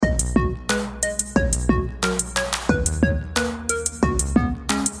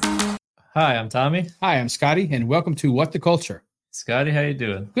Hi, I'm Tommy. Hi, I'm Scotty, and welcome to What the Culture. Scotty, how you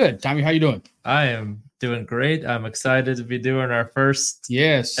doing? Good. Tommy, how you doing? I am doing great. I'm excited to be doing our first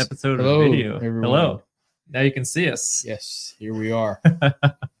episode Hello, of video. everyone. Hello. Now you can see us. Yes, here we are.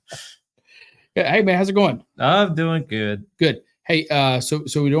 Hey, man, how's it going? I'm doing good. Good. Hey,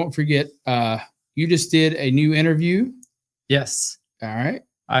 so we don't forget, you just did a new interview. Yes. All right.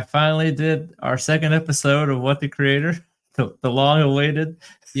 I finally did our second episode of What the Creator, the long-awaited.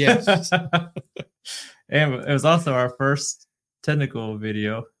 Yes. And it was also our first technical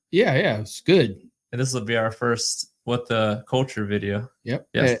video. Yeah, it's good. And this will be our first What the Culture video. Yep.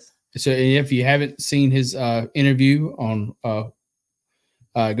 Yes. So if you haven't seen his interview on,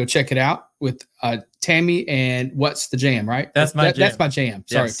 go check it out with Tammy and What's the Jam, right? That's my jam. That's my jam.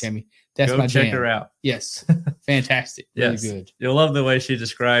 Sorry, Yes. Tammy. That's Go my jam. check her out. Yes. Fantastic. Yes. Really good. You'll love the way she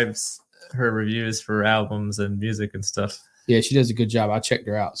describes her reviews for albums and music and stuff. Yeah, she does a good job. I checked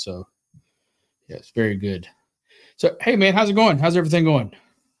her out. So, yeah, it's very good. So, hey, man, how's it going? How's everything going?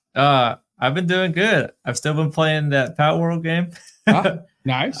 I've been doing good. I've still been playing that Pout World game.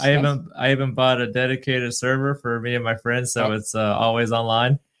 Nice. I even bought a dedicated server for me and my friends, so it's always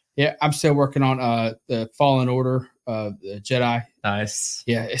online. Yeah, I'm still working on the Fallen Order, the Jedi. Nice.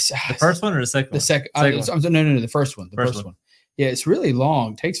 Yeah, it's the first one or the second. The second. No, the first one. The first one. Yeah, it's really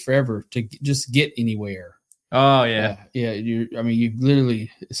long. It takes forever to just get anywhere. Oh yeah. You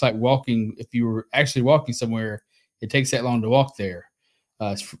literally, it's like walking. If you were actually walking somewhere, it takes that long to walk there.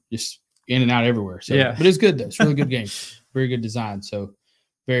 It's just in and out everywhere. So, yeah, but it's good though. It's a really good game. Very good design. So,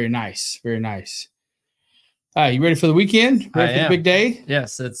 very nice. Very nice. You ready for the weekend? Ready for the big day?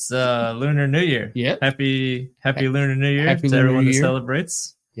 Yes, it's Lunar New Year. Yep. Happy Lunar New Year to everyone that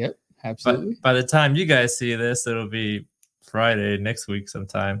celebrates. Yep, absolutely. By the time you guys see this, it'll be Friday next week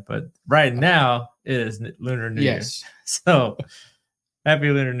sometime. But right now, it is Lunar New Year. So, happy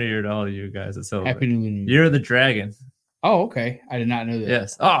Lunar New Year to all of you guys that celebrate. Happy Lunar New Year. Year of the Dragon. Oh, okay. I did not know that.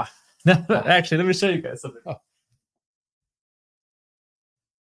 Yes. Actually, let me show you guys something.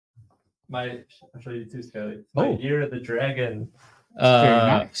 I'll show you too, Scotty. My Year of the Dragon very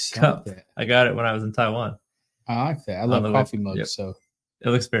nice. cup. I got it when I was in Taiwan. I like that. I love coffee mugs, so it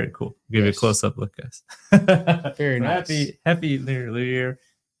looks very cool. I'll give you a close-up look, guys. Very nice. Happy Lunar New Year,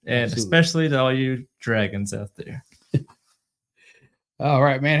 and especially to all you dragons out there. All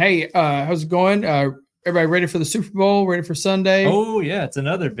right, man. Hey, how's it going? Everybody ready for the Super Bowl? Ready for Sunday? Oh yeah, it's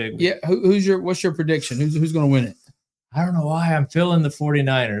another big one. Yeah. What's your prediction? Who's going to win it? I don't know why I'm feeling the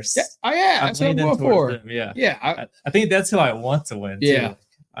 49ers. Yeah. Oh yeah, that's what I'm going for. Them. Yeah. Yeah. I think that's who I want to win. Yeah. Too.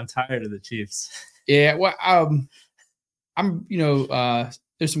 I'm tired of the Chiefs. Yeah. Well, I'm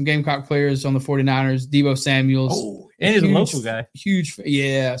there's some Gamecock players on the 49ers. Deebo Samuels. Oh, and he's a local guy. Huge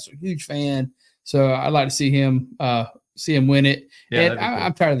fan. So I'd like to see him win it. Yeah, and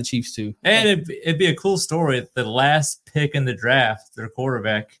I'm tired of the Chiefs too. And it'd be a cool story. The last pick in the draft, their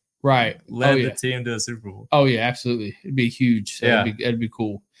quarterback, led the team to the Super Bowl. Oh yeah, absolutely. It'd be huge. So it'd be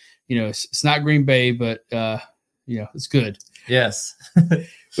cool. It's not Green Bay, but it's good. Yes.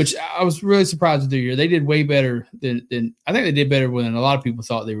 Which I was really surprised with the year. They did way better than I think they did better than a lot of people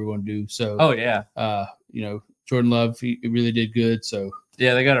thought they were going to do. So Jordan Love, he really did good. So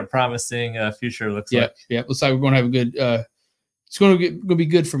yeah, they got a promising future. Looks like. Yeah, looks like we're going to have a good. It's going to be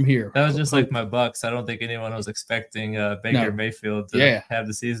good from here. That was just like my Bucks. I don't think anyone was expecting Baker Mayfield to have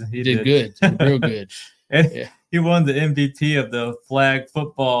the season he did. Good, real good. And he won the MVP of the flag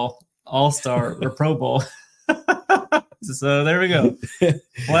football All-Star or Pro Bowl. So there we go.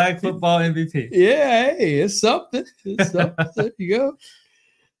 Flag football MVP. Yeah, hey, it's something. There you go.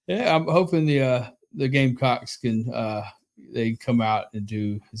 Yeah, I'm hoping the Gamecocks can they come out and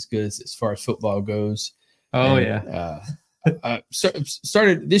do as good as far as football goes. Oh,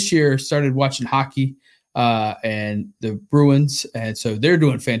 started watching hockey and the Bruins, and so they're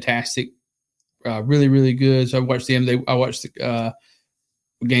doing fantastic, really, really good. So I watched them. I watched the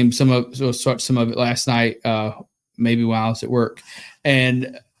game, some of it last night, maybe while I was at work,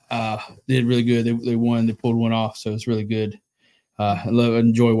 and they did really good. They won. They pulled one off, so it's really good. I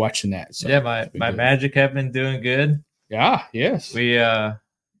enjoy watching that. So my Magic have been doing good. Yeah. Yes.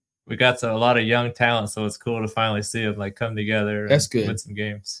 We got a lot of young talent, so it's cool to finally see them come together. That's good. Win some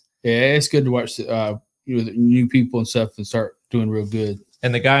games. Yeah, it's good to watch new people and stuff and start doing real good.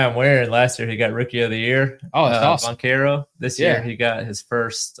 And the guy I'm wearing last year, he got Rookie of the Year. Oh, that's awesome. Boncaro. This year, he got his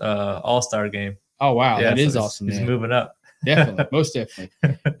first All-Star game. Oh, wow. That is awesome. He's moving up. Definitely. Most definitely.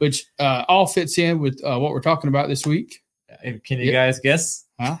 Which all fits in with what we're talking about this week. Can you guys guess?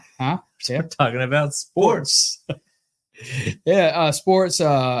 Huh? Yeah. We're talking about sports. Sports,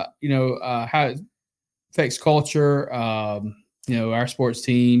 how it affects culture, our sports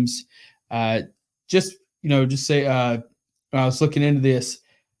teams, Just say when I was looking into this,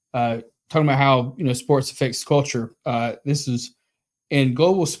 talking about how sports affects culture. This is in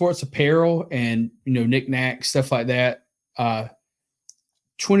global sports apparel and knickknacks, stuff like that.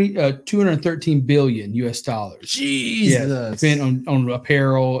 213 billion US dollars. Jesus. Spent on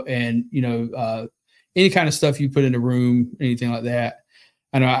apparel and any kind of stuff you put in a room, anything like that.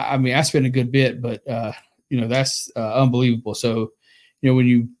 I know. I mean, I spent a good bit, but that's unbelievable. So, when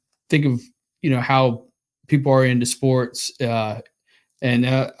you think of how people are into sports, and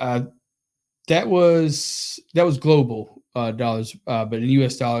that was global dollars, but in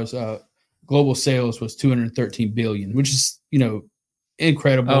US dollars, global sales was 213 billion, which is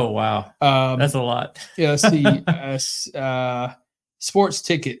incredible. Oh wow, that's a lot. Yeah, let's see. Sports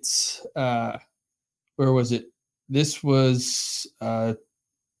tickets. Where was it? This was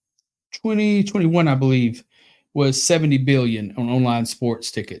 2021, I believe, was 70 billion on online sports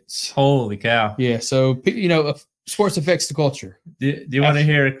tickets. Holy cow! Yeah, so sports affects the culture. Do you want to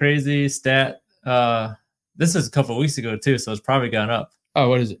hear a crazy stat? This is a couple of weeks ago too, so it's probably gone up. Oh,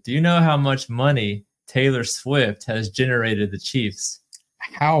 what is it? Do you know how much money Taylor Swift has generated the Chiefs?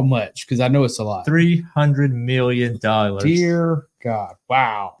 How much? Because I know it's a lot. $300 million. Dear God.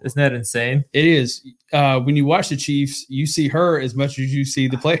 Wow. Isn't that insane? It is. When you watch the Chiefs, you see her as much as you see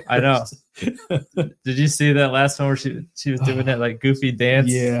the players. I know. Did you see that last one where she was doing that like goofy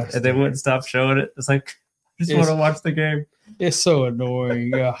dance? Yeah. And they wouldn't stop showing it. It's like, I just want to watch the game. It's so annoying.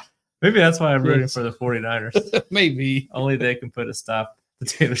 Maybe that's why I'm rooting for the 49ers. Maybe. Only they can put a stop to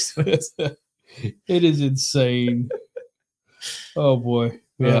Taylor Swift. It is insane. Oh boy.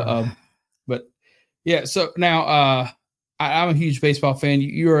 Yeah. But yeah, so now I'm a huge baseball fan.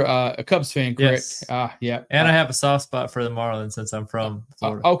 You're a Cubs fan, correct? Yes. Yeah. And I have a soft spot for the Marlins since I'm from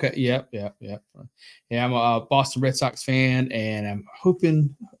Florida. Okay. Yeah. Yeah, I'm a Boston Red Sox fan, and I'm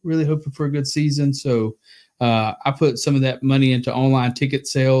really hoping for a good season. So I put some of that money into online ticket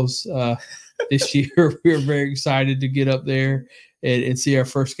sales this year. We're very excited to get up there and see our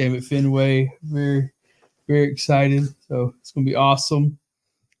first game at Fenway. Very, very excited. So it's going to be awesome.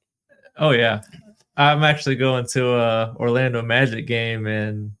 Oh, yeah. I'm actually going to a Orlando Magic game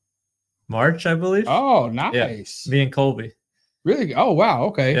in March, I believe. Oh, nice. Yeah, me and Colby. Really? Oh, wow.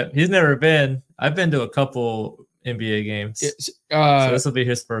 Okay. Yeah, he's never been. I've been to a couple NBA games. So this will be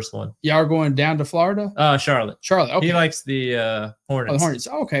his first one. Y'all are going down to Florida? Charlotte. Okay. He likes the Hornets. Oh, the Hornets.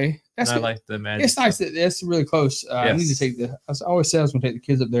 Okay. I like the Magic. It's nice that that's really close. Yes. I need to take I always said I was going to take the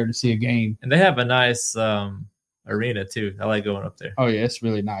kids up there to see a game. And they have a nice arena too. I like going up there. Oh yeah, it's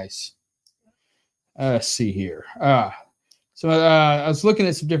really nice. Let's see here. So I was looking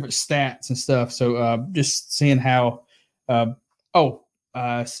at some different stats and stuff. So just seeing how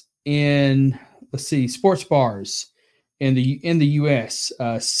in let's see, sports bars in the US,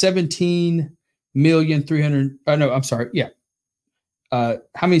 17,300,000. No, I'm sorry. Yeah. How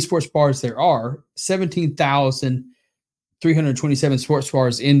many sports bars there are? 17,327 sports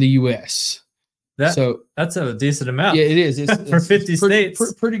bars in the US. That's a decent amount. Yeah, it is. It's for 50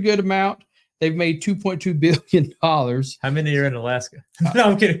 states. Pretty good amount. They've made $2.2 billion. How many are in Alaska? No,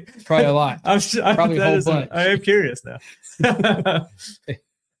 I'm kidding. Probably a lot. Probably a whole bunch. I am curious now.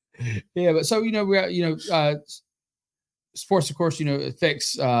 Yeah, but so we got sports, of course,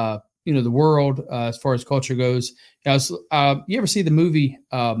 affects the world as far as culture goes. You ever see the movie?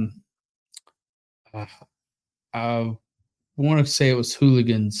 I want to say it was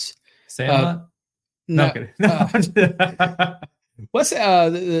Hooligans. Sandlot? No. What's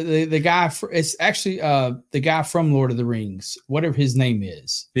the guy? It's actually the guy from Lord of the Rings, whatever his name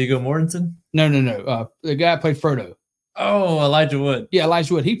is. Viggo Mortensen? No. The guy played Frodo. Oh, Elijah Wood. Yeah,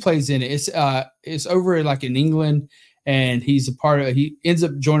 Elijah Wood. He plays in it. It's over like in England, and he's a part of. He ends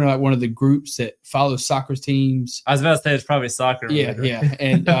up joining like one of the groups that follows soccer teams. I was about to say it's probably soccer. Yeah,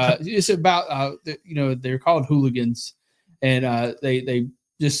 and it's about they're called hooligans, and they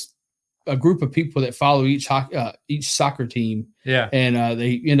just a group of people that follow each soccer team. Yeah, and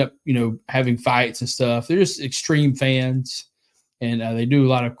they end up having fights and stuff. They're just extreme fans. And they do a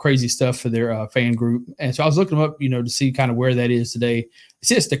lot of crazy stuff for their fan group. And so I was looking them up, to see kind of where that is today.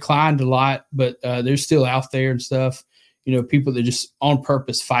 It's declined a lot, but they're still out there and stuff. People that just on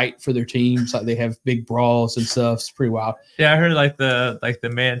purpose fight for their teams, like they have big brawls and stuff. It's pretty wild. Yeah, I heard like the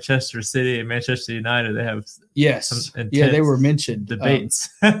Manchester City and Manchester United, they have they were mentioned debates.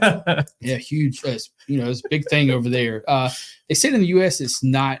 Yeah, huge. It's a big thing over there. They said in the U.S. it's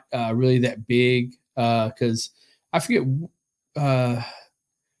not really that big because I forget. I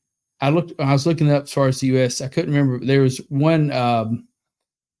was looking up as far as the US. I couldn't remember. There was one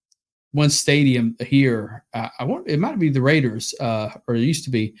one stadium here. It might be the Raiders, or it used to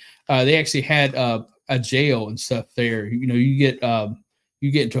be. They actually had a jail and stuff there. You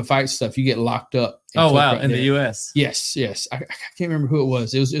get into a fight stuff, you get locked up. Oh wow, in the U.S. Yes. I can't remember who it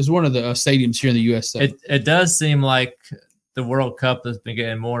was. It was one of the stadiums here in the U.S. Though. It does seem like the World Cup has been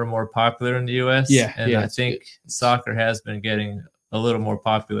getting more and more popular in the U.S. Yeah, and I think soccer has been getting a little more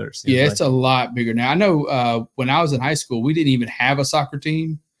popular. Yeah, it's a lot bigger now. I know when I was in high school, we didn't even have a soccer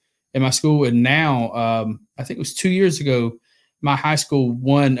team in my school, and now I think it was 2 years ago, my high school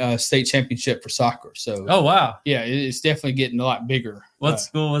won a state championship for soccer. So, oh wow, yeah, it's definitely getting a lot bigger. What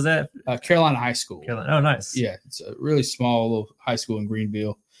school was that? Carolina High School. Carolina. Oh, nice. Yeah, it's a really small little high school in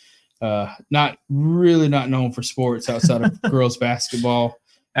Greenville. Not known for sports outside of girls basketball.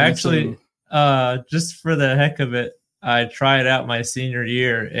 Actually, just for the heck of it, I tried out my senior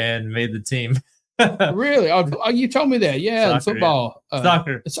year and made the team. Really? Oh, you told me that. Yeah, soccer, football. Yeah.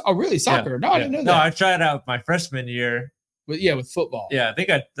 Soccer. Really? Soccer? Yeah, no, I didn't know that. No, I tried out my freshman year. With football. Yeah, I think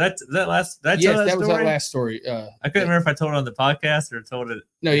that was that last story. I couldn't remember if I told it on the podcast or told it.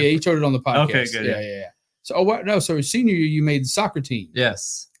 No, yeah, you told it on the podcast. Okay, good. Yeah. So, what? No, so senior year, you made the soccer team.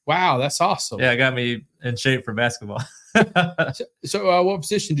 Yes. Wow, that's awesome. Yeah, it got me in shape for basketball. So, what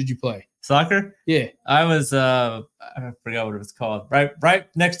position did you play? Soccer? Yeah, I was. I forgot what it was called. Right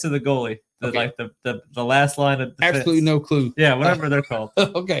next to the goalie. Okay. Like the last line of defense. Absolutely no clue. Yeah, whatever they're called.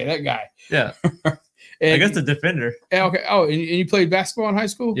 Okay, that guy. Yeah. I guess the defender. Okay. Oh, and you played basketball in high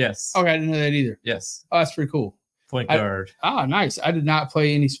school? Yes. Okay, I didn't know that either. Yes. Oh, that's pretty cool. Point guard. Nice. I did not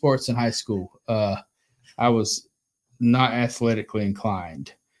play any sports in high school. I was not athletically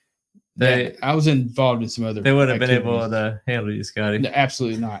inclined. I was involved in some other. They would have been able to handle you, Scotty. No,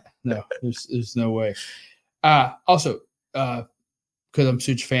 absolutely not. No, there's no way. Also, because I'm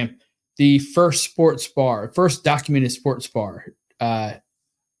such a fan, the first documented sports bar.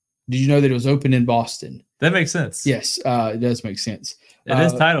 Did you know that it was open in Boston? That makes sense. Yes, it does make sense. It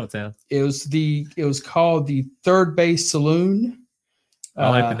is Titletown. It was called the Third Base Saloon. I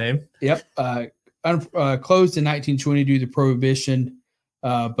like the name. Yep. Closed in 1920 due to Prohibition.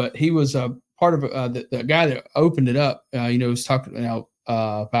 But he was a part of the guy that opened it up. Was talking about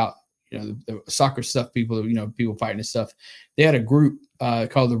the soccer stuff. People fighting and stuff. They had a group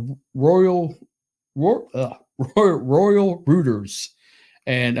called the Royal Rooters.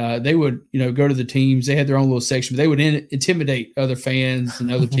 And they would, go to the teams. They had their own little section, but they would intimidate other fans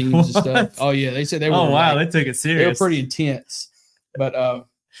and other teams and stuff. Oh yeah, they said they were. Oh wow, they took it serious. They were pretty intense. But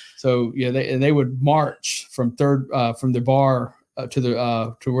so yeah, they would march from the bar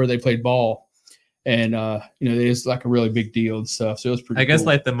to where they played ball, and it was like a really big deal and stuff. So it was pretty. I guess cool.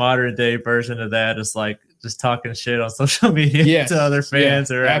 like the modern day version of that is like just talking shit on social media to other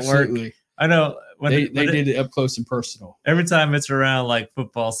fans or at work. I know. They did it up close and personal. Every time it's around like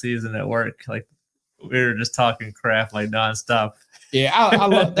football season at work, like we were just talking crap like nonstop. Yeah, I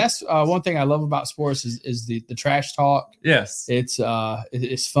love that's one thing I love about sports is the trash talk. Yes, it's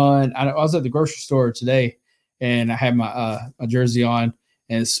fun. I was at the grocery store today, and I had my jersey on,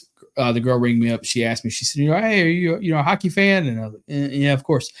 and the girl rang me up. She asked me. She said, "Hey, are you a hockey fan?" And I was like, "Yeah, of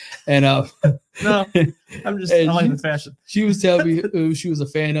course." And no, I'm just I like the fashion. She was telling me who she was a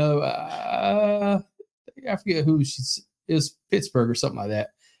fan of. I forget who it was Pittsburgh or something like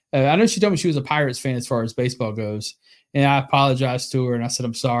that. I know she told me she was a Pirates fan as far as baseball goes, and I apologized to her and I said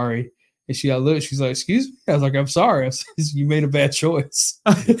I'm sorry. And she got looked. She's like, "Excuse me." I was like, "I'm sorry. I said, you made a bad choice."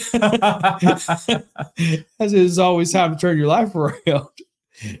 I said, "It's always time to turn your life around."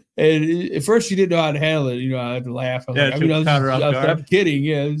 And at first she didn't know how to handle it. I had to laugh. I was I'm kidding.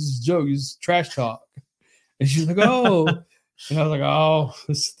 Yeah, this is a joke. It's trash talk. And she was like, "Oh," and I was like, "Oh,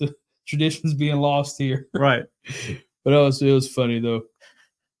 the tradition's being lost here." Right. But it was funny though.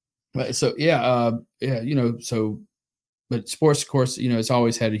 But so but sports, of course, it's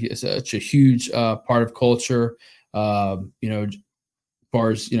always had such a huge part of culture. As far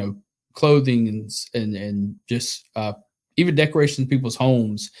as clothing and just even decorations in people's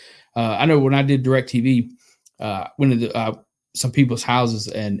homes. I know when I did DirecTV, went into some people's houses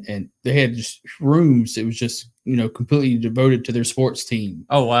and they had just rooms. It was just completely devoted to their sports team.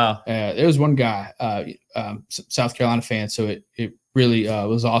 Oh wow! There was one guy, South Carolina fan, so it really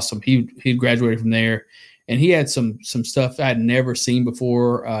was awesome. He graduated from there, and he had some stuff I had never seen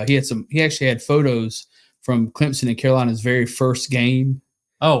before. He actually had photos from Clemson and Carolina's very first game.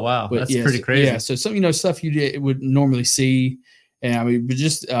 Oh wow, that's pretty crazy. Yeah, so some stuff you would normally see, and I mean, but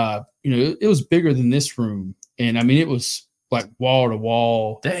just it was bigger than this room, and I mean it was like wall to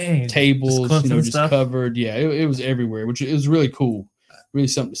wall, tables, just covered. Yeah, it was everywhere, which it was really cool, really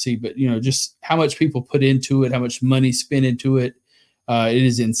something to see. But just how much people put into it, how much money spent into it, It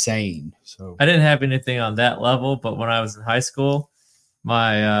is insane. So I didn't have anything on that level, but when I was in high school,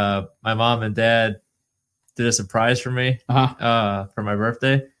 my mom and dad did a surprise for me for my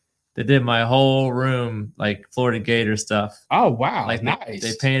birthday. They did my whole room like Florida Gator stuff. Oh wow, like nice.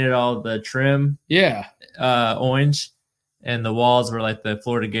 They painted all the trim, orange, and the walls were like the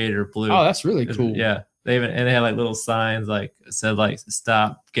Florida Gator blue. Oh, that's really cool. Yeah, they had like little signs like said like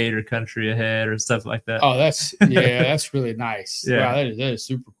 "Stop Gator Country Ahead" or stuff like that. Oh, that's really nice. Yeah, wow, that is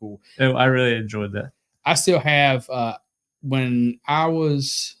super cool. I really enjoyed that. I still have when I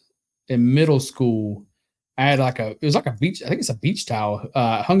was in middle school, I had it was like a beach. I think it's a beach towel.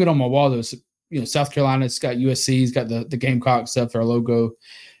 Hung it on my wall. There was, South Carolina. It's got USC. It's got the Gamecock stuff, their logo,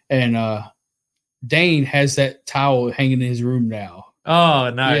 and Dane has that towel hanging in his room now. Oh,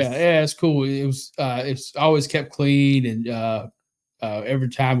 nice. Yeah, it's cool. It's always kept clean, and every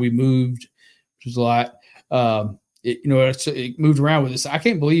time we moved, which was a lot. It moved around with us. I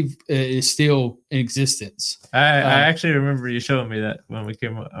can't believe it's still in existence. I actually remember you showing me that when we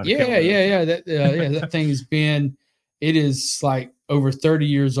came up. Yeah. That thing has been. It is like over 30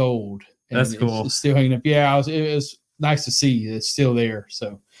 years old. And that's cool. It's still hanging up. Yeah, it was nice to see it's still there.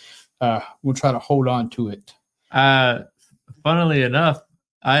 So we'll try to hold on to it. Funnily enough,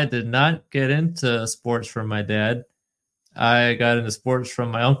 I did not get into sports from my dad. I got into sports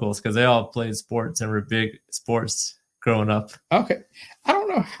from my uncles because they all played sports and were big sports growing up. Okay. I don't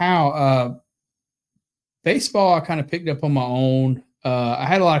know how baseball I kind of picked up on my own. I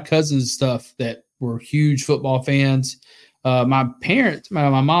had a lot of cousins and stuff that were huge football fans. My parents,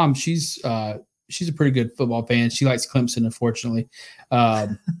 my mom, she's a pretty good football fan. She likes Clemson, unfortunately.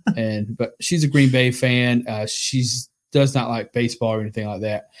 But she's a Green Bay fan. She does not like baseball or anything like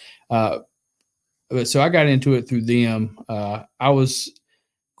that. So I got into it through them.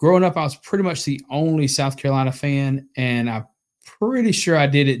 Growing up, I was pretty much the only South Carolina fan, and I'm pretty sure I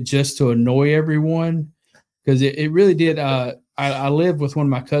did it just to annoy everyone because it really did. I lived with one of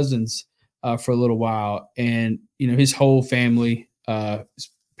my cousins for a little while, and his whole family,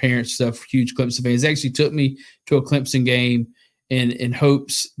 his parents, stuff, huge Clemson fans. They actually took me to a Clemson game in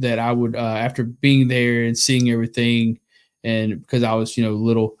hopes that I would, after being there and seeing everything, and because I was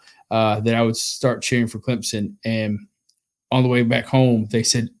little. That I would start cheering for Clemson. And on the way back home, they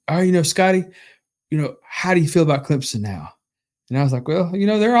said, "Oh, Scotty, how do you feel about Clemson now?" And I was like, "Well,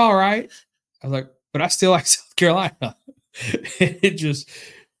 they're all right." I was like, "But I still like South Carolina." it just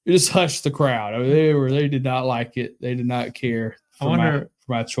hushed the crowd. I mean, they did not like it. They did not care for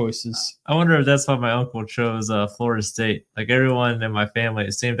my choices. I wonder if that's why my uncle chose Florida State. Like everyone in my family,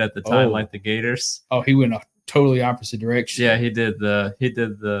 it seemed at the time like the Gators. Oh, he went a totally opposite direction. Yeah, he did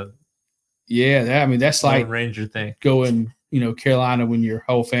the Yeah, that's like Ranger thing. Going, Carolina when your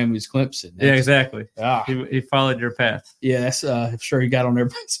whole family's Clemson. Yeah, exactly. He followed your path. Yeah, that's I'm sure he got on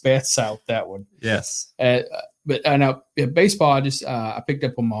everybody's bad side with that one. Yes. But now baseball, I picked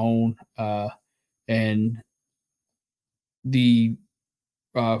up on my own, and the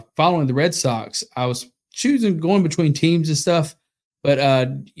following the Red Sox, I was going between teams and stuff. But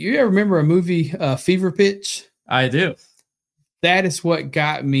you ever remember a movie, Fever Pitch? I do. That is what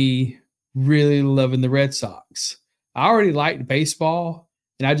got me really loving the Red Sox. I already liked baseball,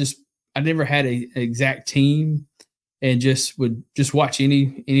 and I never had an exact team, and would watch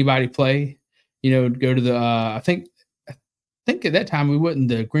anybody play. Go to the I think at that time we wasn't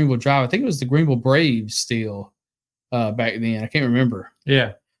the Greenville Drive. I think it was the Greenville Braves still back then. I can't remember.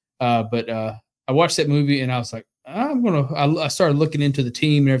 Yeah. But I watched that movie, and I was like, I started looking into the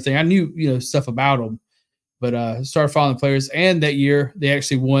team and everything. I knew stuff about them. But started following the players, and that year they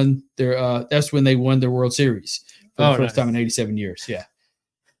actually won their. That's when they won their World Series for the first time in 87 years. Yeah,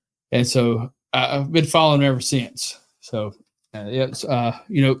 and so I've been following them ever since. So movie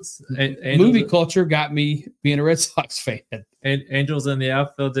culture got me being a Red Sox fan. And Angels in the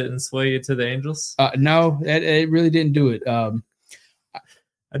Outfield didn't sway you to the Angels? No, it really didn't do it. I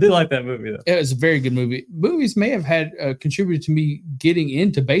did like that movie, though. It was a very good movie. Movies may have had contributed to me getting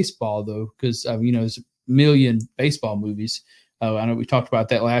into baseball, though, because there's a million baseball movies. I know we talked about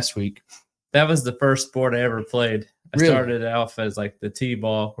that last week. That was the first sport I ever played. I started off as like the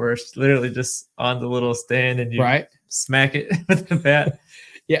T-ball, where it's literally just on the little stand and you smack it with the bat.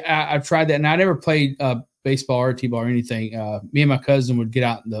 Yeah, I've tried that, and I never played baseball or T-ball or anything. Me and my cousin would get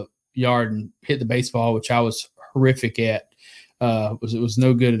out in the yard and hit the baseball, which I was horrific at. It was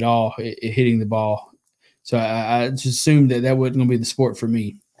no good at all at hitting the ball. So I just assumed that wasn't going to be the sport for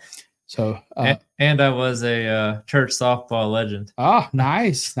me. So and I was a church softball legend. Oh,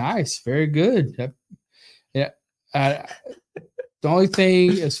 nice, very good. Yeah, the only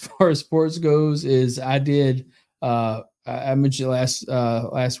thing as far as sports goes is I did I mentioned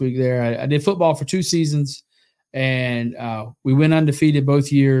last week there. I did football for 2 seasons, and we went undefeated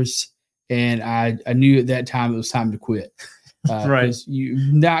both years. And I knew at that time it was time to quit. Right. You're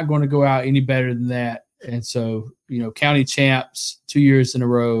not going to go out any better than that. And so, county champs 2 years in a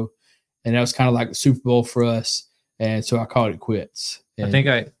row, and that was kind of like the Super Bowl for us. And so I called it quits. And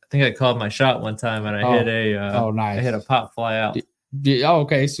I think I called my shot one time, and I hit nice. I hit a pop fly out.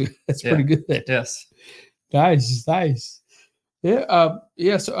 Okay, so that's pretty good. Yes, nice. Yeah,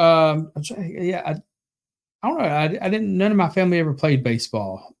 So, I don't know. I didn't. None of my family ever played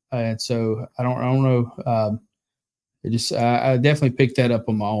baseball, and so I don't know. I definitely picked that up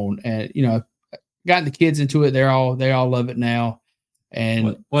on my own, and got the kids into it. They all love it now.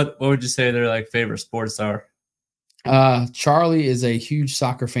 And what would you say their like favorite sports are? Charlie is a huge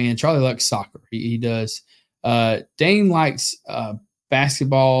soccer fan. Charlie likes soccer. He does. Dane likes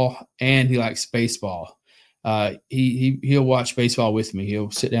basketball, and he likes baseball. He'll watch baseball with me.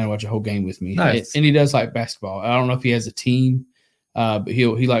 He'll sit down and watch a whole game with me. Nice. And he does like basketball. I don't know if he has a team, but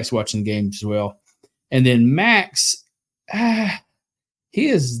he likes watching games as well. And then Max, he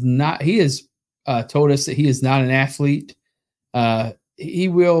has told us that he is not an athlete. He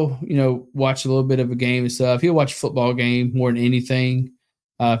will, watch a little bit of a game and stuff. He'll watch a football game more than anything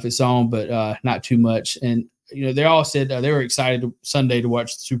if it's on, but not too much. And they all said they were excited Sunday to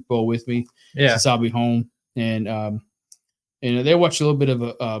watch the Super Bowl with me. Yeah, since I'll be home. And they watch a little bit of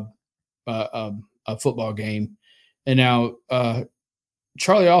a football game. And now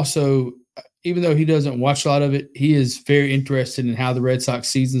Charlie also, even though he doesn't watch a lot of it, he is very interested in how the Red Sox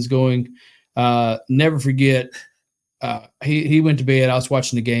season's going. Never forget, he went to bed. I was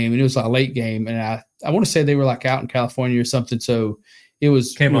watching the game, and it was a late game, and I want to say they were like out in California or something. So it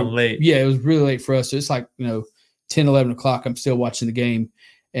was came on late. Yeah, it was really late for us. So it's like 10, 11 o'clock. I'm still watching the game,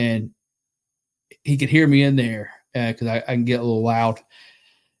 and he could hear me in there because I can get a little loud.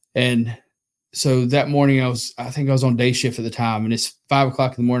 And so that morning I think I was on day shift at the time, and it's 5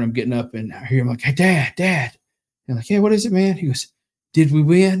 o'clock in the morning. I'm getting up and I hear him like, "Hey, Dad. And I'm like, "Yeah, what is it, man?" He goes, "Did we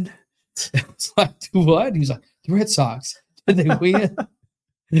win?" I was like, "What?" He's like, "The Red Sox. Did they win?"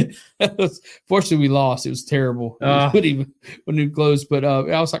 Fortunately, we lost. It was terrible. When he closed, but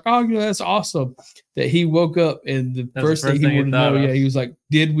I was like, "Oh, that's awesome!" That he woke up and the first thing he wanted to know, he was like,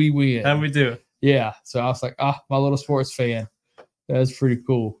 "Did we win?" How'd we do? Yeah. So I was like, my little sports fan. That's pretty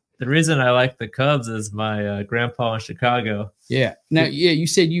cool. The reason I like the Cubs is my grandpa in Chicago. Yeah. Now, you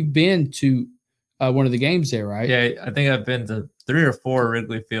said you've been to one of the games there, right? Yeah, I think I've been to 3 or 4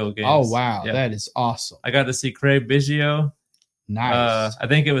 Wrigley Field games. Oh, wow. Yeah. That is awesome. I got to see Craig Biggio. Nice. I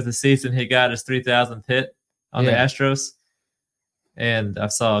think it was the season he got his 3,000th hit on the Astros. And I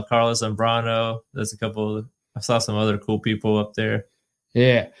saw Carlos Zambrano. I saw some other cool people up there.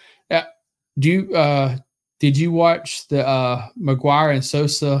 Yeah. Did you watch the McGwire and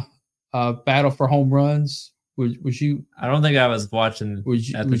Sosa battle for home runs? Was you? I don't think I was watching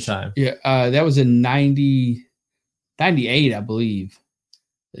at the time. Yeah, that was in 98, I believe.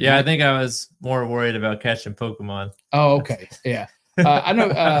 Yeah, I think I was more worried about catching Pokemon. Oh, okay. Yeah. I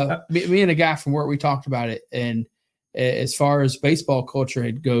know me and a guy from work, we talked about it. And as far as baseball culture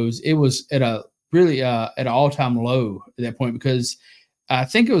goes, it was at an all-time low at that point, because I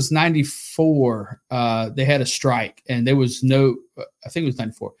think it was 94. They had a strike, and there was I think it was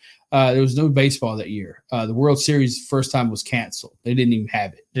 94. There was no baseball that year. The World Series first time was canceled. They didn't even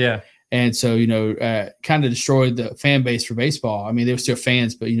have it. Yeah. And so, kind of destroyed the fan base for baseball. I mean, they were still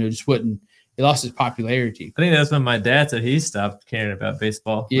fans, but, just wouldn't. It lost its popularity. I think that's when my dad said he stopped caring about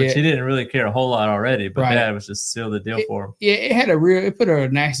baseball, which he didn't really care a whole lot already, but Dad was just still the deal for him. Yeah, it put a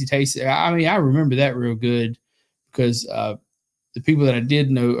nasty taste. I mean, I remember that real good because the people that I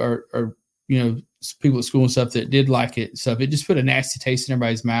did know are people at school and stuff that did like it. So it just put a nasty taste in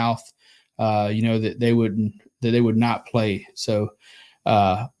everybody's mouth, that they would not play. So,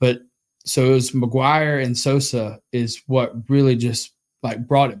 so it was McGwire and Sosa is what really just like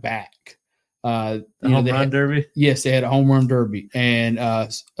brought it back. The home run derby? Yes, they had a home run derby. And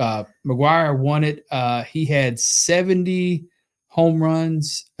McGwire won it. He had 70 home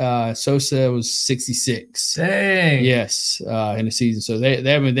runs. Sosa was 66. Dang. Yes, in the season. So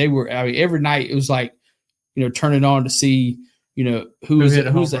they were every night it was like, turning on to see,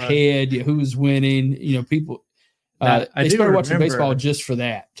 who's ahead, who was winning, people. They started watching baseball just for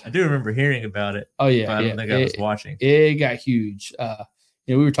that. I do remember hearing about it. Oh yeah, but I don't think I was watching. It got huge.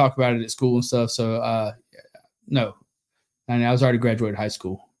 We were talking about it at school and stuff. So no, and I was already graduated high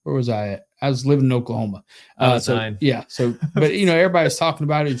school. Where was I at? I was living in Oklahoma. So 9. Yeah. So, but everybody's talking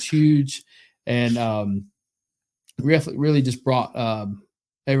about it. It's huge, and really just brought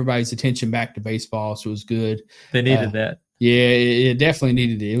everybody's attention back to baseball. So it was good. They needed that. Yeah, it definitely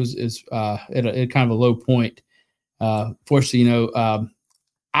needed it. It was at kind of a low point. Fortunately,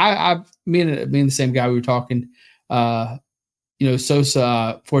 me and the same guy we were talking,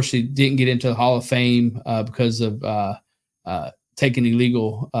 Sosa fortunately didn't get into the Hall of Fame because of taking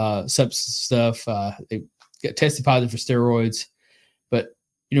illegal substance stuff. They got tested positive for steroids. But,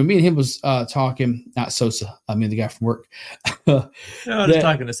 me and him was talking, not Sosa, I mean the guy from work. No, I was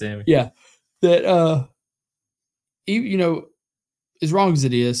talking to Sammy. Yeah. That, as wrong as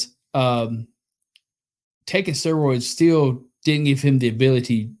it is, taking steroids still didn't give him the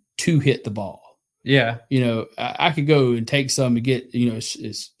ability to hit the ball. Yeah. I could go and take some and get,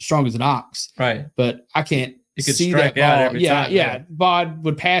 as strong as an ox. Right. But I can't see strike that out ball. every time. Yeah. Bod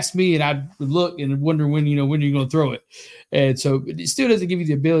would pass me and I would look and wonder when you're going to throw it. And so it still doesn't give you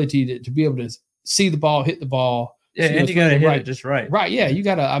the ability to be able to see the ball, hit the ball. Yeah. And you got to hit it just right. Right. Yeah. You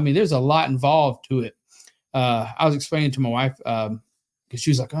got to, there's a lot involved to it. I was explaining to my wife, because she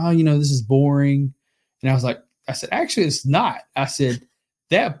was like, oh, this is boring. And I said, actually, it's not. I said,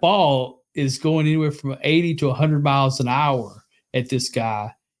 that ball is going anywhere from 80 to 100 miles an hour at this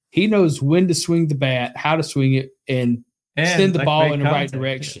guy. He knows when to swing the bat, how to swing it, and send the ball in the right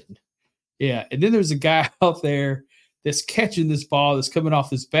direction. Yeah. And then there's a guy out there that's catching this ball that's coming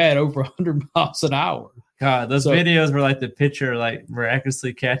off his bat over 100 miles an hour. God, those videos where the pitcher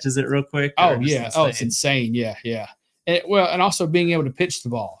miraculously catches it real quick. Oh, yeah. Insane. Oh, it's insane. Yeah. Yeah. And also being able to pitch the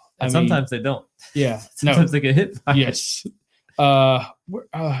ball. And sometimes they don't. Yeah. Sometimes they get hit by yes.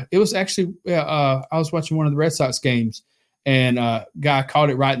 It was actually, I was watching one of the Red Sox games and guy caught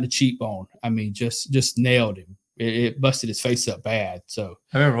it right in the cheekbone. I mean, just nailed him. It busted his face up bad. So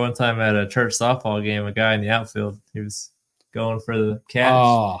I remember one time at a church softball game, a guy in the outfield, he was going for the catch.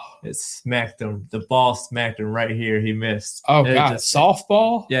 Oh. It smacked him. The ball smacked him right here. He missed. Oh, God.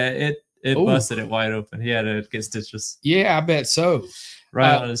 Softball? Yeah, it busted it wide open. He had to get stitches. Yeah, I bet so.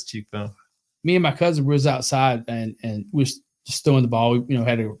 Right on his cheekbone. Me and my cousin was outside and we was just throwing the ball. We,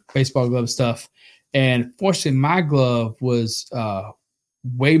 had a baseball glove stuff. And fortunately, my glove was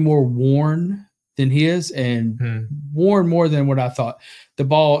way more worn than his and worn more than what I thought. The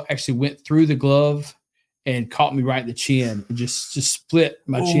ball actually went through the glove and caught me right in the chin and just split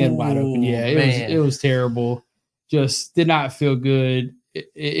my chin wide open. Yeah, it was terrible. Just did not feel good. It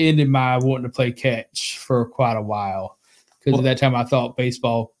ended my wanting to play catch for quite a while. Because at that time, I thought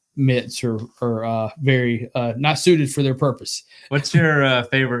baseball mitts are very not suited for their purpose. What's your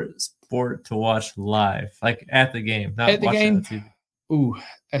favorite sport to watch live, like at the game? Not at the game? On TV. Ooh,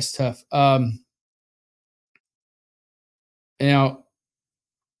 that's tough. And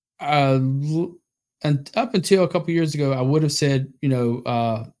up until a couple years ago, I would have said,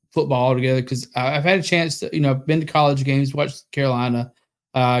 football altogether because I've had a chance to, I've been to college games, watched Carolina.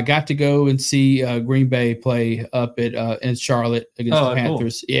 Got to go and see Green Bay play up at in Charlotte against the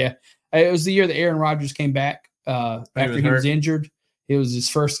Panthers. Cool. Yeah, it was the year that Aaron Rodgers came back after he was injured. It was his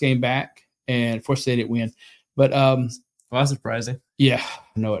first game back, and fortunately they didn't win. But well, that's surprising. Yeah,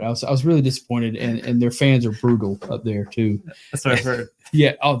 I know it. I was really disappointed, and their fans are brutal up there too. That's what I've heard.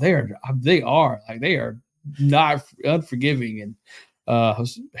 Yeah. Oh, they are not unforgiving, and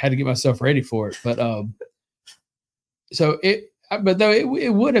had to get myself ready for it. But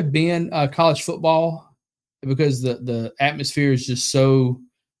it would have been college football because the atmosphere is just so,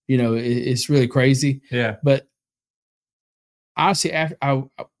 it's really crazy. Yeah. But honestly, after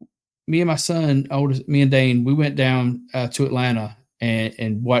me and my son, me and Dane, we went down to Atlanta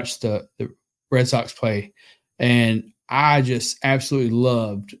and watched the Red Sox play, and I just absolutely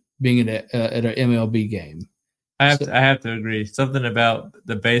loved being at an MLB game. I have to agree. Something about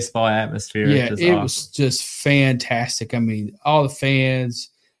the baseball atmosphere. Yeah, it was just fantastic. I mean, all the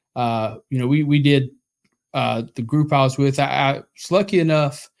fans. We did the group I was with. I was lucky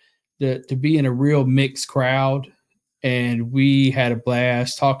enough to be in a real mixed crowd, and we had a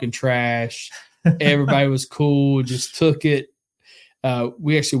blast talking trash. Everybody was cool. Just took it.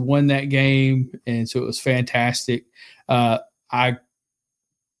 We actually won that game, and so it was fantastic. I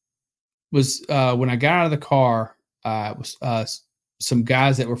was when I got out of the car, was some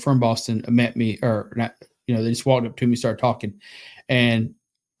guys that were from Boston met me, or not, they just walked up to me, started talking, and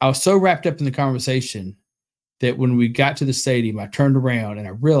I was so wrapped up in the conversation that when we got to the stadium, I turned around and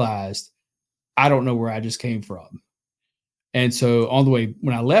I realized I don't know where I just came from. And so on the way,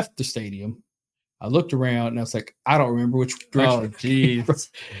 when I left the stadium, I looked around and I was like, I don't remember which direction. Oh,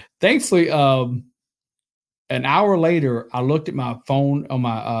 geez. Thankfully, an hour later, I looked at my phone on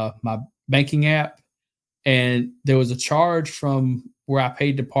my banking app, and there was a charge from where I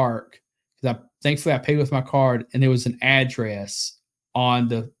paid to park. Thankfully I paid with my card, and there was an address on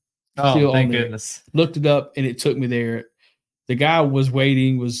the field. Thank goodness. Looked it up, and it took me there. The guy was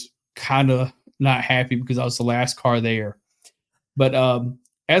waiting, was kind of not happy because I was the last car there. But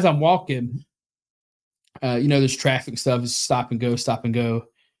as I'm walking, there's traffic stuff. It's stop and go.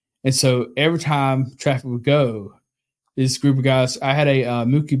 And so every time traffic would go, this group of guys, I had a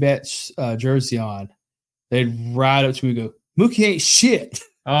Mookie Betts jersey on. They'd ride up to me and go, Mookie ain't shit.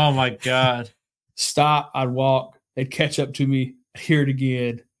 Oh, my God. Stop. I'd walk. They'd catch up to me. I'd hear it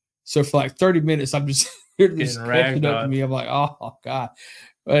again. So for like 30 minutes, I'm just hearing this catching up to me. I'm like, oh, God.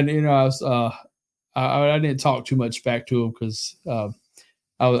 And, I was I didn't talk too much back to him because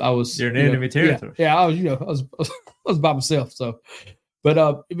I was. You're in enemy territory. Yeah, I was by myself. So,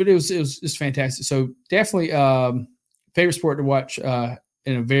 but it was fantastic. So definitely favorite sport to watch. In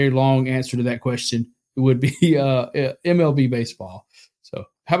a very long answer to that question, it would be MLB baseball. So,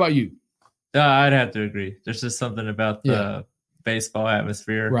 how about you? I'd have to agree. There's just something about the baseball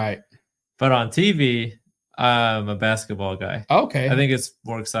atmosphere, right? But on TV, I'm a basketball guy. Okay, I think it's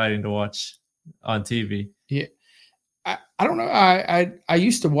more exciting to watch on TV. Yeah. I don't know. I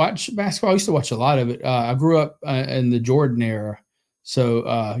used to watch basketball. I used to watch a lot of it. I grew up in the Jordan era. So,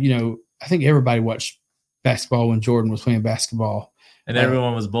 I think everybody watched basketball when Jordan was playing basketball. And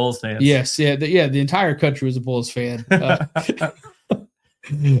everyone was Bulls fans. Yes. Yeah. The entire country was a Bulls fan. But I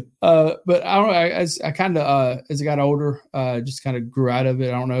don't know. I kind of, as I got older, just kind of grew out of it.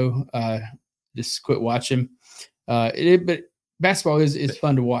 I don't know. Just quit watching. But basketball is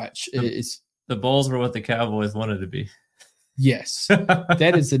fun to watch. The Bulls were what the Cowboys wanted to be. Yes,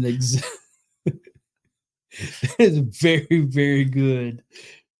 that is that is very, very good.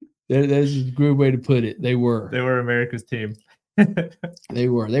 That is a good way to put it. They were America's team. They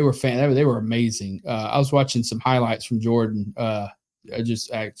were amazing. I was watching some highlights from Jordan just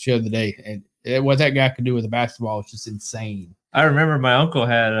the other day, and what that guy could do with a basketball was just insane. I remember my uncle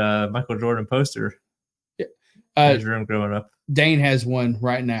had a Michael Jordan poster in his room growing up. Dane has one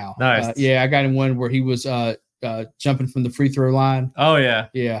right now. Nice. I got him one where he was jumping from the free throw line. Oh yeah.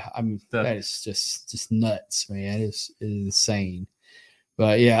 Yeah. I mean, that is just nuts, man. It is insane.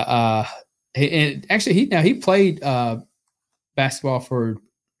 But yeah. He played basketball for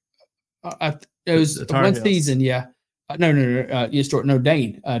it was one season. Yeah. No,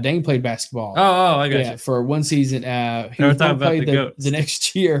 Dane. Dane played basketball. Oh, I got you. For one season. He was going to play the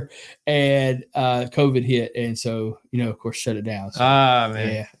next year, and COVID hit, and so of course, shut it down. So, man,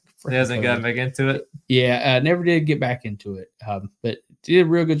 yeah, he hasn't gotten back into it. Yeah, never did get back into it, but did a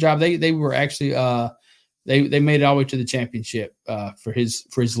real good job. They were actually they made it all the way to the championship for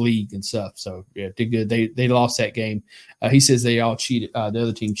his league and stuff. So yeah, did good. They lost that game. He says they all cheated. The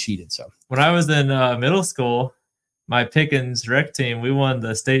other team cheated. So when I was in middle school, my Pickens rec team, we won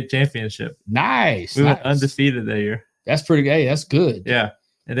the state championship. Nice. We went undefeated that year. That's pretty good. Hey, that's good. Yeah.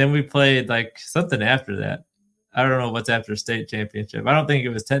 And then we played like something after that. I don't know what's after state championship. I don't think it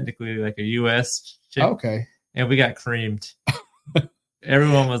was technically like a U.S. Okay. And we got creamed.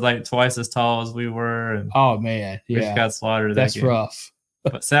 Everyone was like twice as tall as we were. And oh, man. Yeah. We just got slaughtered. That's that game. Rough.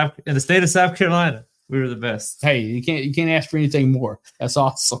 But in the state of South Carolina, we were the best. Hey, you can't ask for anything more. That's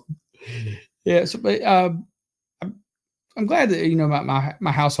awesome. Yeah. So, but I'm glad that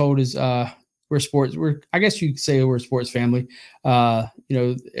my household is we're sports. I guess you could say we're a sports family.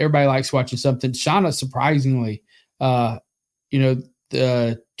 Everybody likes watching something. Shauna, surprisingly, the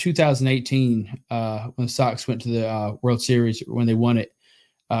 2018 when the Sox went to the World Series when they won it,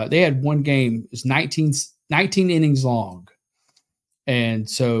 they had one game. It was 19 innings long, and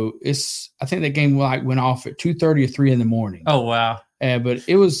so I think that game went off at 2:30 or 3 in the morning. Oh wow. But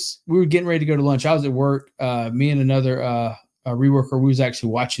we were getting ready to go to lunch. I was at work. Me and another reworker, we was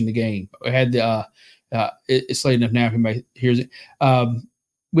actually watching the game. We had it's late enough now if anybody hears it.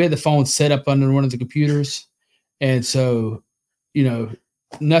 We had the phone set up under one of the computers. And so,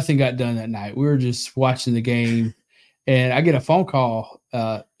 nothing got done that night. We were just watching the game. And I get a phone call.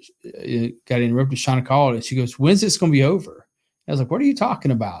 Got interrupted. Shauna called and she goes, "When's this going to be over?" I was like, "What are you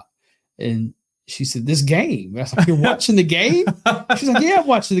talking about?" And she said, "This game." I was like, "You're watching the game?" She's like, "Yeah, I'm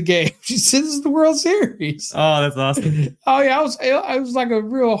watching the game." She said, "This is the World Series." Oh, that's awesome. Oh yeah, I was like a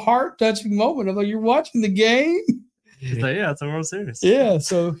real heart touching moment. I'm like, "You're watching the game?" She's like, "Yeah, it's a World Series." Yeah.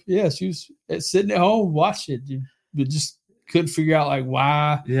 So yeah, she was sitting at home watching it, but just couldn't figure out like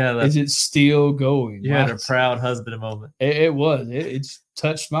why. Yeah, is it still going? You had a proud husband moment. It was. It just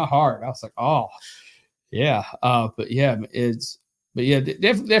touched my heart. I was like, "Oh, yeah." But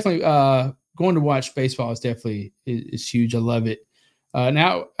definitely. Going to watch baseball is huge. I love it.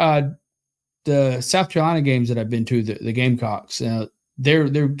 Now, the South Carolina games that I've been to, the Gamecocks,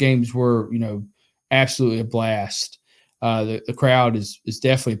 their games were, absolutely a blast. the crowd is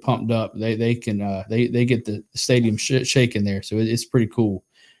definitely pumped up. They can they get the stadium shaking there, so it's pretty cool.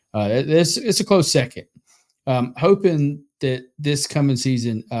 It's a close second. Hoping that this coming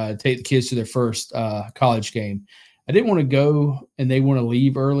season take the kids to their first college game. I didn't want to go and they want to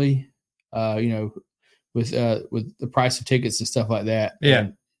leave early, with the price of tickets and stuff like that. Yeah.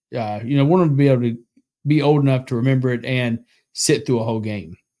 And, want them to be able to be old enough to remember it and sit through a whole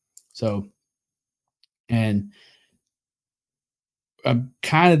game. So, and I'm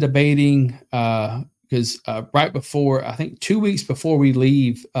kind of debating because right before, I think 2 weeks before we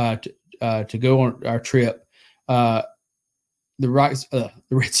leave to go on our trip, the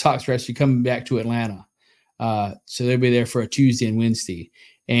Red Sox are actually coming back to Atlanta. So they'll be there for a Tuesday and Wednesday.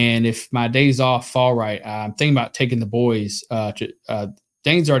 And if my days off fall right, I'm thinking about taking the boys to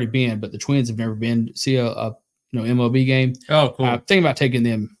Dane's already been, but the twins have never been to see a MLB game. Oh, cool. I'm thinking about taking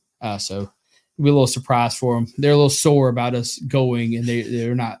them. So it'll be a little surprise for them. They're a little sore about us going, and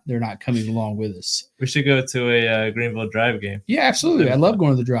they're not coming along with us. We should go to a Greenville Drive game. Yeah, absolutely. I love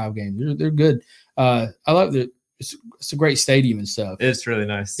going to the Drive game. They're good. I love that. It's a great stadium and stuff. It's really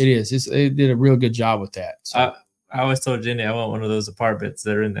nice. It is. They did a real good job with that. So. I always told Jenny I want one of those apartments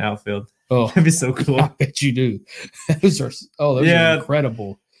that are in the outfield. Oh, that'd be so cool. I bet you do. those are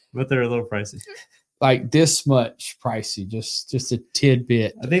incredible. But they're a little pricey. Like this much pricey, just a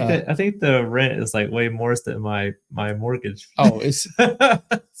tidbit. I think the rent is like way more than my mortgage. Oh, it's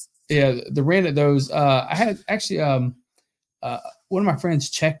yeah. The rent of those. I had actually one of my friends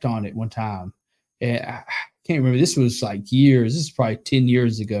checked on it one time, and I can't remember. This was like years. This is probably 10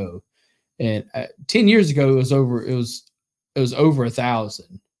 years ago. And 10 years ago, it was over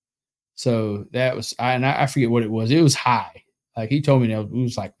 1,000. So that was, I forget what it was. It was high. Like he told me, it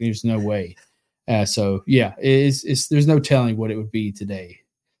was like, there's no way. So yeah, it's there's no telling what it would be today.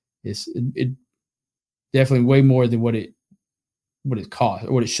 It definitely way more than what it cost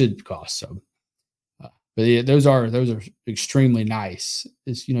or what it should cost. So, but yeah, those are extremely nice.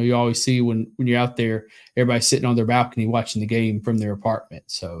 It's, you always see when you're out there, everybody's sitting on their balcony watching the game from their apartment.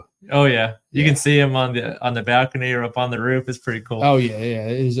 So, oh yeah, you can see them on the balcony or up on the roof. It's pretty cool. Oh yeah.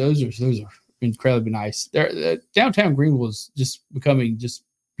 Those are incredibly nice. Downtown Greenville is just becoming just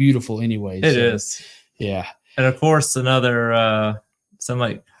beautiful anyway. It is. Yeah, and of course another some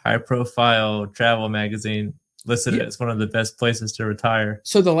like high profile travel magazine listed it as one of the best places to retire.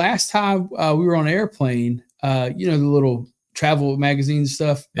 So the last time we were on an airplane, the little travel magazine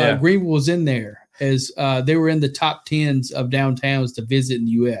stuff, Greenville was in there as they were in the top 10s of downtowns to visit in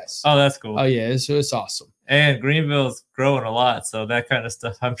the U.S. Oh, that's cool. Oh, yeah. It's awesome. And Greenville's growing a lot. So that kind of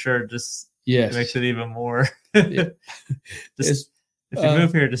stuff, I'm sure just makes it even more. If you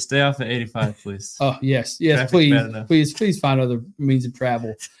move here, just stay off at 85, please. Oh, yes. Yes, please find other means of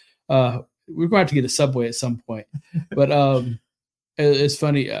travel. We're going to have to get a subway at some point, but it's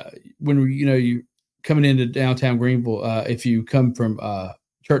funny when you coming into downtown Greenville. If you come from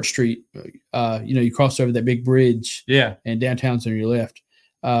Church Street, you cross over that big bridge, and downtown's on your left.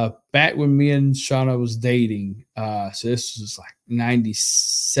 Back when me and Shauna was dating, so this was like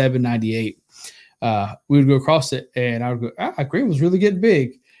 97, 98. We would go across it, and I would go, Greenville's really getting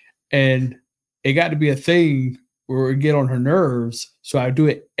big, and it got to be a thing where we get on her nerves. So I do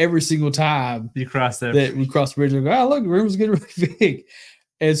it every single time you cross that we cross the bridge. And go, look, the river's getting really big.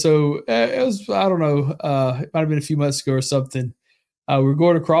 And so it was, I don't know, it might have been a few months ago or something. We're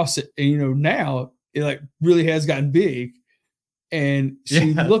going across it, and now it like really has gotten big. And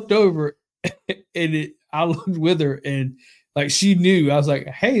she looked over, and I looked with her, and like she knew. I was like,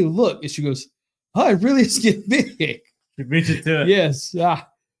 "Hey, look!" And she goes, "Oh, it really is getting big." You reach it to it. Yes.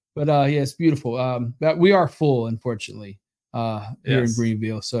 But it's beautiful. But we are full, unfortunately, here in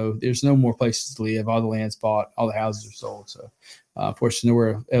Greenville. So there's no more places to live. All the land's bought, all the houses are sold. So unfortunately,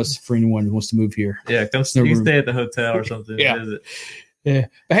 nowhere else for anyone who wants to move here. Yeah, come stay at the hotel or something. Yeah. But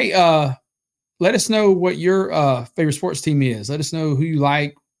hey, let us know what your favorite sports team is. Let us know who you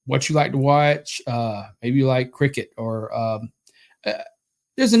like, what you like to watch. Maybe you like cricket or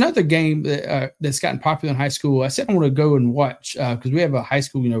there's another game that's gotten popular in high school. I said I want to go and watch because we have a high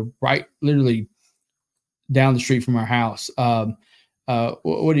school, right, literally down the street from our house. What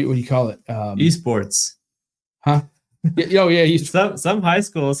do you call it? Esports, huh? Yeah. Some high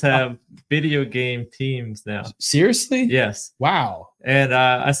schools have video game teams now. Seriously? Yes. Wow. And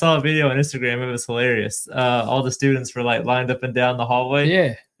I saw a video on Instagram. It was hilarious. All the students were like lined up and down the hallway.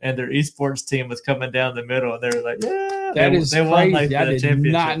 Yeah. And their esports team was coming down the middle, and they were like, "Yeah!" They won like I did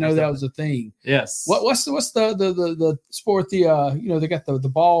not know that was a thing. Yes. What's the sport? They got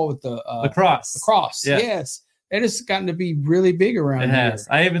the ball with the lacrosse. Lacrosse. Yeah. Yes, it has gotten to be really big around here. It has.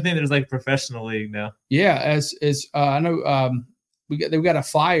 I even think there's like a professional league now. Yeah, as I know, they've got a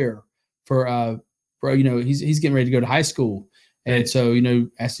flyer for he's getting ready to go to high school, and so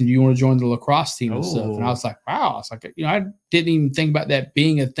asking, do you want to join the lacrosse team and stuff? And I was like, wow, it's like I didn't even think about that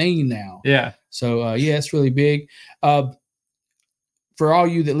being a thing now. Yeah. So it's really big. For all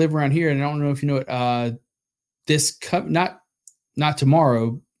you that live around here, and I don't know if you know it, not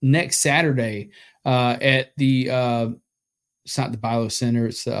tomorrow, next Saturday, at the it's not the Bilo Center,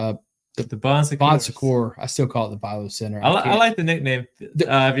 it's the Bon Secours. I still call it the Bilo Center. I like the nickname.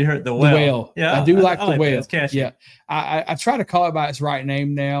 Have you heard the Whale? Yeah, I do like the Whale. It's catchy. Yeah, I try to call it by its right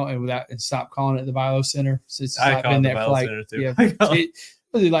name now, and stop calling it the Bilo Center. Since I've been there for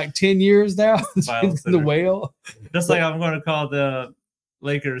like 10 years now. The Whale. Just like I'm going to call the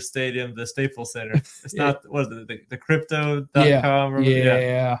Lakers Stadium the Staples Center. It's not the crypto.com.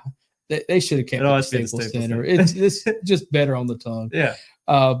 Yeah. They should have kept it the Staples Center. It's just better on the tongue. Yeah.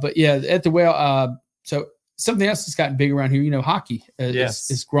 But yeah, at the Whale. So something else that's gotten big around here, hockey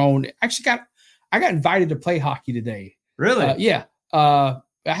is grown. Actually, I got invited to play hockey today. Really? Yeah. I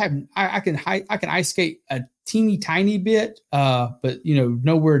can ice skate a teeny tiny bit, but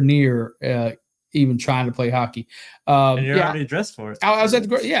nowhere near even trying to play hockey. And you're already dressed for it. I was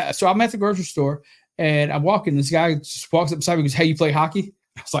at so I'm at the grocery store and I'm walking. This guy just walks up beside me and goes, "Hey, you play hockey?"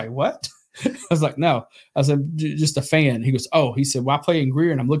 I was like, "What?" I was like, "No." I said, "Just a fan." He goes, "Oh," he said, "Well, I play in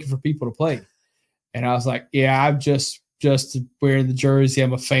Greer and I'm looking for people to play." And I was like, "Yeah, I'm just wearing the jersey.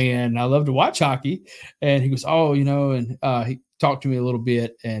 I'm a fan. I love to watch hockey." And he goes, "Oh, and he talked to me a little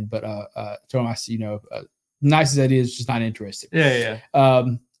bit, but told him, I said, nice as that is, just not interested. Yeah.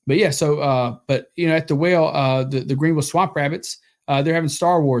 But yeah, so at the Whale, the Greenville Swamp Rabbits, they're having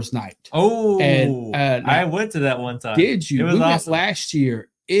Star Wars night. Oh, and I went to that one time. Did you? It was awesome. Went last year.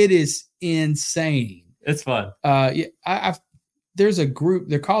 It is insane. It's fun. There's a group.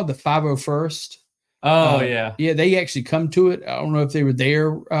 They're called the 501st. Oh yeah. Yeah, they actually come to it. I don't know if they were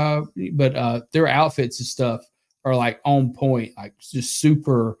there, but their outfits and stuff are like on point, like just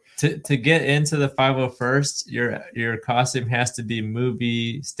super. To get into the 501st, your costume has to be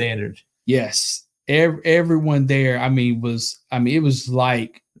movie standard. Yes, everyone there. It was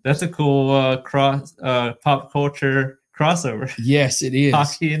like that's a cool pop culture crossover. Yes, it is.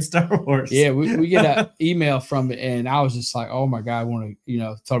 Hockey and Star Wars. Yeah, we get an email from it, and I was just like, oh my god, I want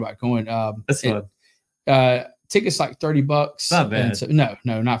to thought about going. That's fun. Tickets like $30. Not bad. So, no,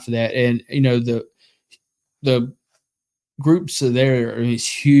 not for that. And the groups are there is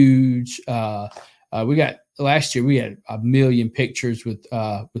huge. Last year we had 1 million pictures with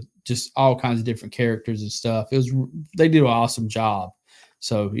just all kinds of different characters and stuff. They did an awesome job.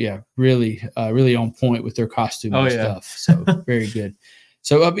 So yeah, really on point with their costume and stuff. So very good.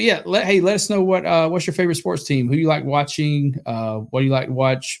 So but yeah, let us know what's your favorite sports team? Who you like watching? What do you like to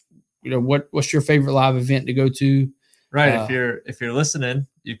watch? What's your favorite live event to go to? Right. If you're listening,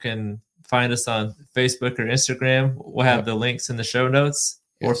 you can find us on Facebook or Instagram. We'll have the links in the show notes.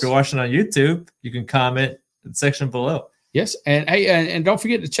 Yes. Or if you're watching on YouTube, you can comment in the section below. Yes, and hey, and don't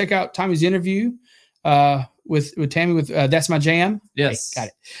forget to check out Tommy's interview with Tammy with That's My Jam. Yes, hey, got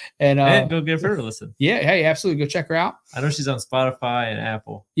it. And go give her a listen. Yeah, hey, absolutely, go check her out. I know she's on Spotify and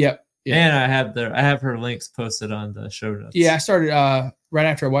Apple. Yep. And I have her links posted on the show notes. Yeah, I started right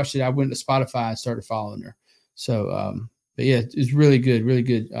after I watched it. I went to Spotify and started following her. So, but yeah, it's really good, really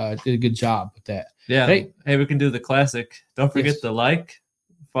good. Did a good job with that. Yeah. Hey, we can do the classic. Don't forget to like,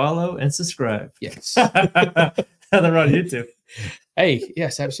 follow, and subscribe. Yes. They're on YouTube. Hey,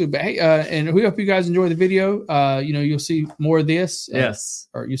 yes, absolutely. But hey, and we hope you guys enjoy the video. You'll see more of this. Yes.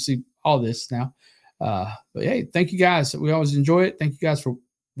 Or you'll see all this now. But hey, thank you guys. We always enjoy it. Thank you guys for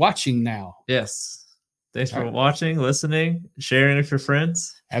watching now. Yes. Thanks for watching, listening, sharing with your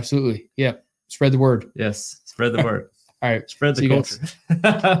friends. Absolutely. Yeah. Spread the word. Yes. Spread the word. All right. Spread the culture.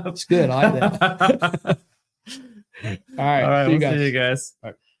 It's good. I like that. All right. All right. See you guys. All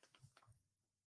right.